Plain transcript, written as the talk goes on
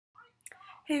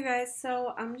Hey guys,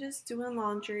 so I'm just doing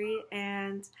laundry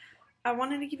and I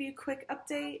wanted to give you a quick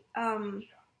update.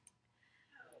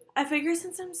 I figure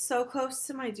since I'm so close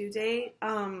to my due date,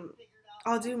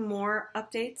 I'll do more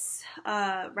updates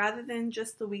rather than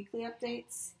just the weekly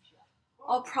updates.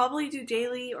 I'll probably do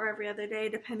daily or every other day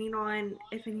depending on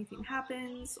if anything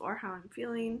happens or how I'm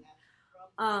feeling.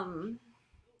 Um,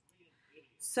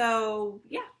 so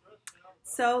yeah,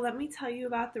 so let me tell you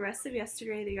about the rest of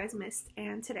yesterday that you guys missed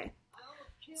and today.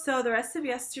 So the rest of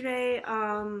yesterday,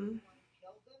 for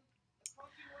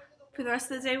the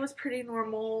rest of the day was pretty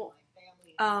normal.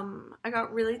 I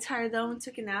got really tired though and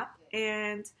took a nap.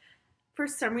 And for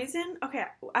some reason, okay,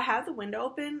 I have the window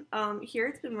open. Here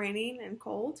it's been raining and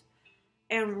cold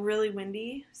and really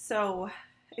windy, so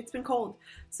it's been cold.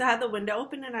 So I had the window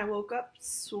open and I woke up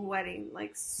sweating,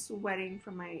 like sweating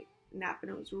from my nap,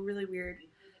 and it was really weird.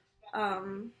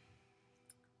 Um,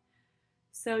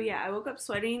 so yeah, I woke up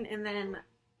sweating, and then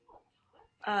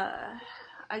uh,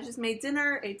 I just made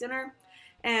dinner, ate dinner,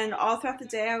 and all throughout the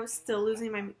day I was still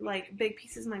losing my like big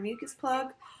pieces of my mucus plug,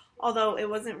 although it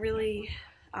wasn't really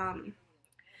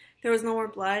there was no more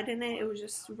blood in it. It was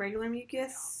just regular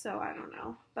mucus, so I don't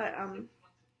know. But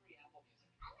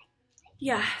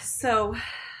yeah, so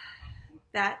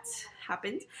that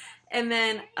happened. And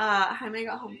then Jaime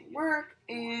got home from work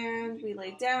and we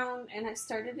laid down and I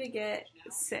started to get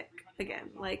sick again.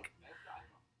 Like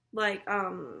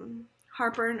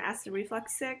heartburn, acid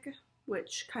reflux sick,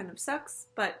 which kind of sucks,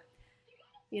 but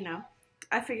you know,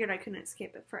 I figured I couldn't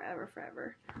escape it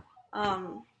forever.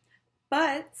 Um,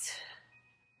 but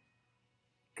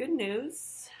good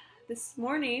news. This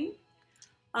morning,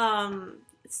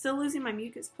 still losing my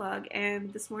mucus plug,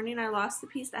 and this morning I lost the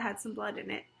piece that had some blood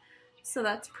in it. So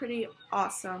that's pretty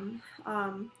awesome.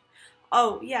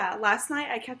 Oh yeah, last night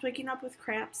I kept waking up with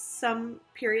cramps, some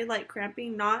period like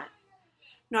cramping, not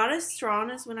as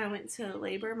strong as when I went to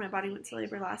labor. My body went to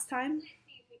labor last time,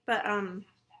 but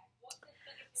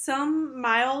some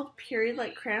mild period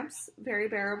like cramps, very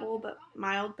bearable but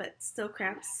mild, but still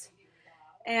cramps.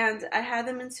 And I had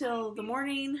them until the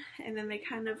morning, and then they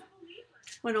kind of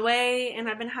went away, and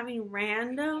I've been having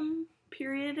random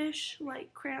period-ish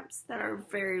like cramps that are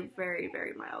very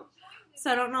mild.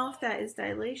 So I don't know if that is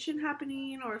dilation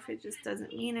happening or if it just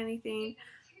doesn't mean anything.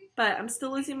 But I'm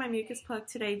still losing my mucus plug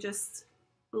today, just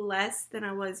less than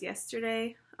I was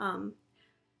yesterday.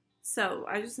 So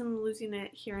I just am losing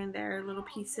it here and there, little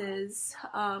pieces.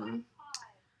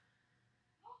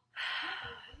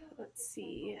 Let's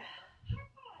see.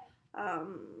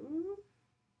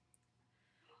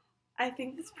 I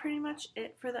think that's pretty much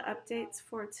it for the updates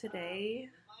for today.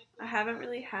 I haven't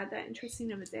really had that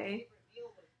interesting of a day.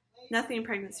 Nothing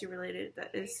pregnancy related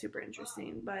that is super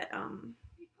interesting, but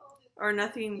or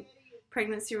nothing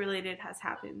pregnancy related has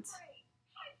happened,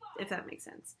 if that makes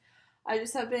sense. I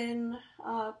just have been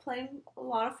playing a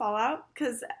lot of Fallout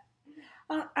because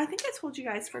I think I told you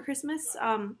guys for Christmas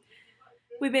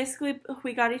we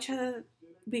got each other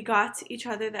the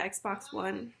Xbox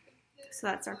One, so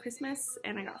that's our Christmas,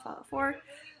 and I got Fallout 4,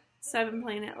 so I've been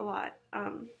playing it a lot.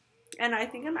 And I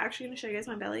think I'm actually going to show you guys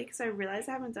my belly because I realized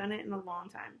I haven't done it in a long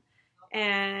time,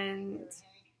 and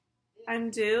I'm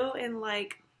due in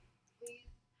like,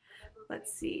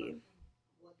 let's see,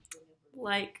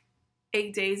 like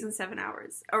 8 days and 7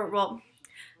 hours, or well,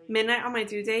 midnight on my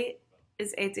due date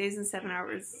is 8 days and 7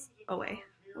 hours away.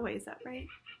 Oh wait, is that right?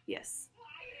 Yes.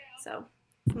 So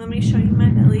let me show you my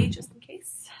belly just in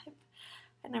case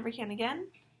I never can again.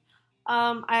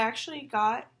 I actually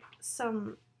got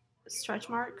some stretch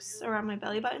marks around my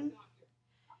belly button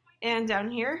and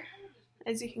down here,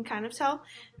 as you can kind of tell.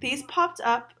 These popped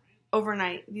up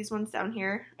overnight, these ones down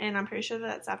here, and I'm pretty sure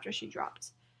that's after she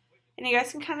dropped. And you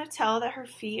guys can kind of tell that her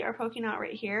feet are poking out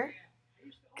right here,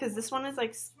 because this one is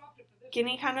like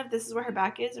skinny kind of. This is where her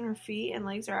back is, and her feet and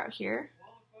legs are out here.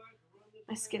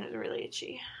 My skin is really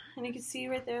itchy. And you can see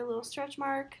right there a little stretch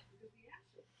mark.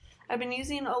 I've been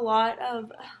using a lot of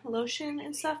lotion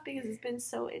and stuff because it's been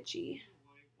so itchy.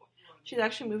 She's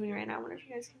actually moving right now. I wonder if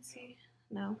you guys can see.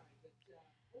 No.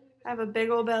 I have a big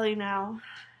old belly now.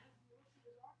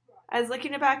 I was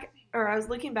looking back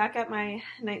at my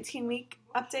 19-week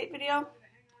update video.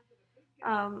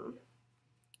 When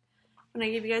I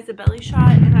gave you guys a belly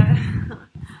shot, and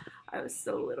I was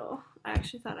so little. I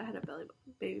actually thought I had a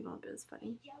baby bump. It was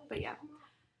funny, but yeah.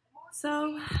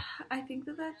 So I think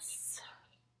that's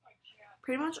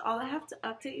pretty much all I have to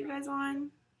update you guys on.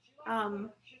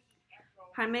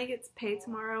 Jaime gets paid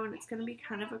tomorrow, and it's gonna be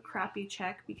kind of a crappy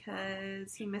check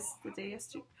because he missed a day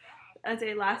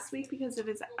last week because of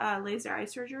his laser eye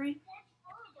surgery,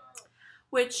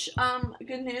 which,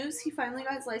 good news, he finally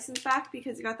got his license back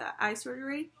because he got the eye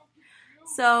surgery.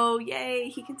 So, yay,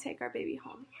 he can take our baby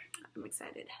home. I'm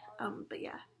excited. But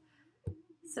yeah.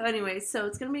 So anyways, so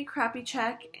it's going to be a crappy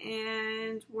check,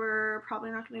 and we're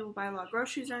probably not going to be able to buy a lot of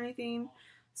groceries or anything.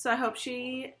 So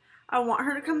I want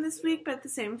her to come this week, but at the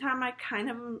same time, I kind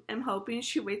of am hoping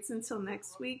she waits until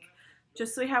next week,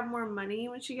 just so we have more money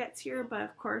when she gets here. But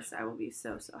of course, I will be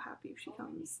so happy if she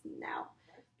comes now,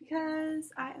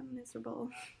 because I am miserable.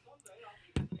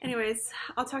 Anyways,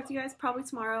 I'll talk to you guys probably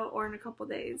tomorrow or in a couple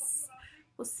days.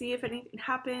 We'll see if anything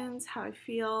happens, how I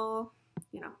feel,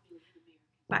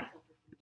 Bye.